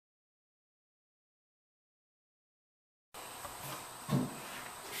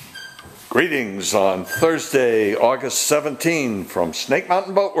Greetings on Thursday, August 17 from Snake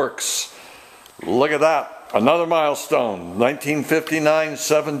Mountain Boat Works. Look at that, another milestone, 1959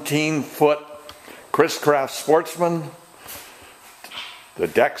 17-foot Chris Craft Sportsman. The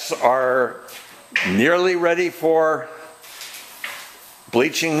decks are nearly ready for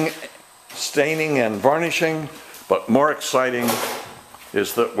bleaching, staining, and varnishing, but more exciting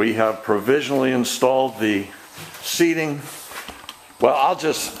is that we have provisionally installed the seating. Well, I'll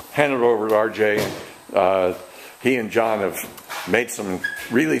just hand it over to RJ. He and John have made some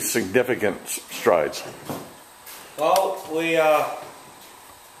really significant strides. Well, we John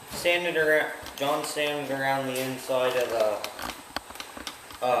sanded around the inside of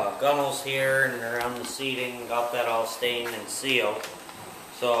the gunnels here and around the seating, got that all stained and sealed.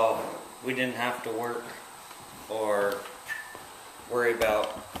 So we didn't have to work or worry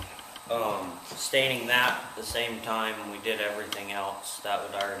about staining that at the same time we did everything else that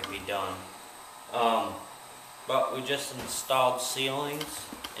would already be done. But we just installed ceilings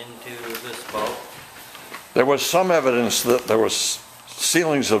into this boat. There was some evidence that there was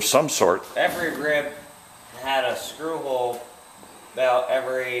ceilings of some sort. Every rib had a screw hole about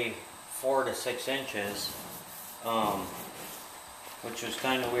every 4 to 6 inches, which was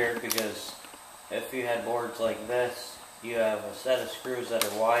kind of weird because if you had boards like this, you have a set of screws that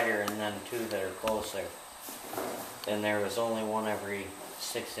are wider and then 2 that are closer. And there was only one every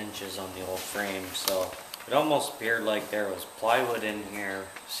 6 inches on the old frame, so it almost appeared like there was plywood in here,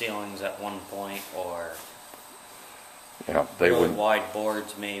 ceilings at one point, or they really wide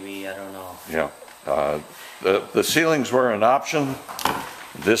boards maybe, I don't know. Yeah, the ceilings were an option.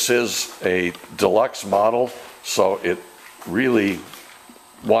 This is a deluxe model, so it really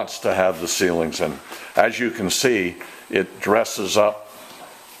wants to have the ceilings, and as you can see, it dresses up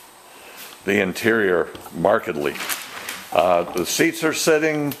the interior markedly. The seats are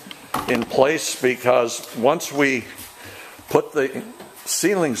sitting in place because once we put the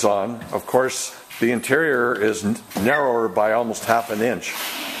ceilings on, of course, the interior is narrower by almost half an inch.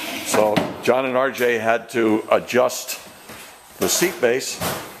 So John and RJ had to adjust the seat base.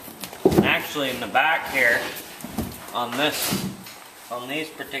 Actually, in the back here, on these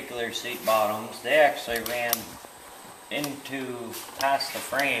particular seat bottoms, they actually ran past the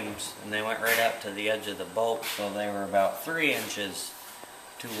frames, and they went right up to the edge of the boat, so they were about 3 inches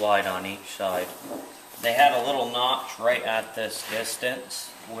too wide on each side. They had a little notch right at this distance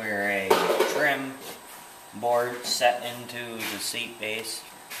where a trim board set into the seat base,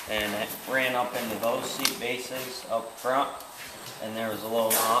 and it ran up into those seat bases up front, and there was a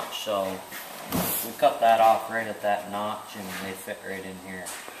little notch, so we cut that off right at that notch, and they fit right in here.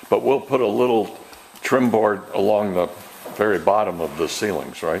 But we'll put a little trim board along the very bottom of the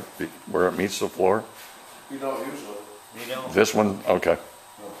ceilings, right? Where it meets the floor? You don't usually. You don't. This one? Okay.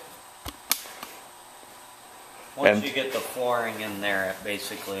 Once you get the flooring in there, it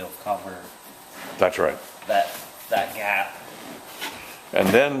basically will cover. That's right. That gap. And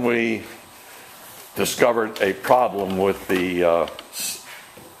then we discovered a problem with the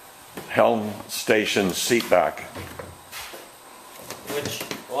helm station seat back. Which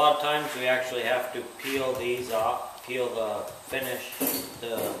a lot of times we actually have to peel these off, peel the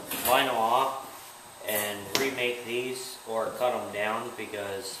vinyl off, and remake these or cut them down,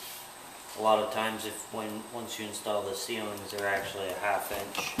 because a lot of times once you install the ceilings, they're actually a ½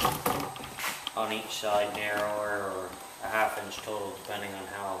 inch on each side narrower, or a ½ inch total depending on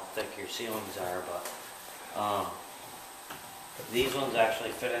how thick your ceilings are. But these ones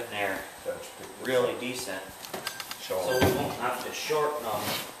actually fit in there really decent. So we won't have to shorten them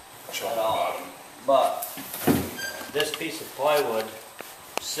at all. But this piece of plywood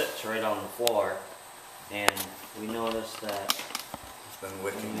sits right on the floor, and we noticed that when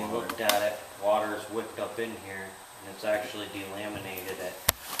we looked at it, water is wicked up in here, and it's actually delaminated it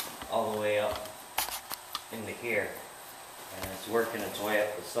all the way up into here. And it's working its way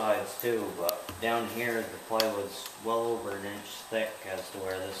up the sides too, but down here the plywood's well over an inch thick, as to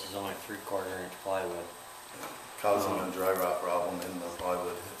where this is only 3/4 inch plywood. Causing a dry rot problem in the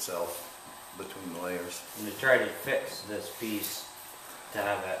plywood itself, between the layers. And to try to fix this piece,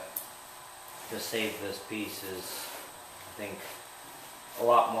 to save this piece is, I think, a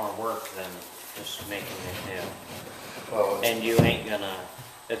lot more work than just making it new. Well, and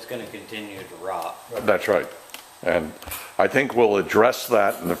it's gonna continue to rot. That's right. And I think we'll address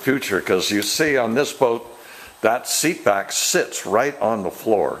that in the future, because you see on this boat, that seat back sits right on the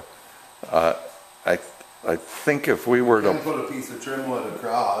floor. I think if we were to put a piece of trim wood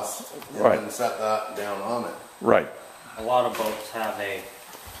across and then set that down on it. Right. A lot of boats have a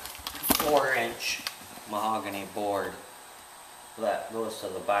 4-inch mahogany board that goes to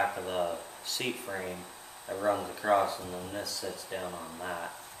the back of the seat frame that runs across, and then this sits down on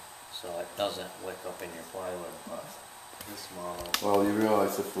that, so it doesn't wick up in your plywood. But this model, Well, you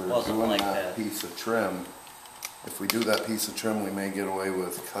realize if we're Wasn't doing like that this. piece of trim, if we do that piece of trim, we may get away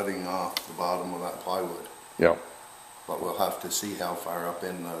with cutting off the bottom of that plywood. Yeah. But we'll have to see how far up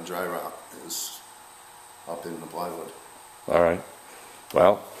in the dry rock is up in the plywood. All right.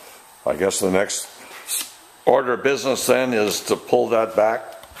 Well, I guess the next order of business then is to pull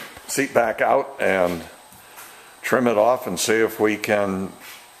that seat back out and trim it off and see if we can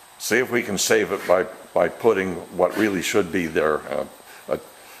save it by putting what really should be there,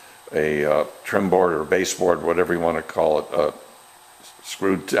 a trim board or baseboard, whatever you want to call it,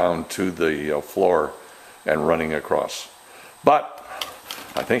 screwed down to the floor and running across. But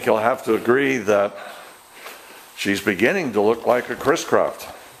I think you'll have to agree that she's beginning to look like a Chris Craft.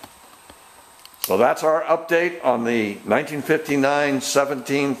 So that's our update on the 1959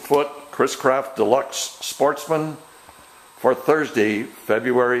 17-foot Chris Craft Deluxe Sportsman for Thursday,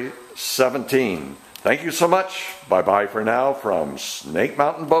 February 17. Thank you so much. Bye-bye for now from Snake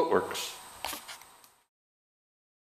Mountain Boat Works.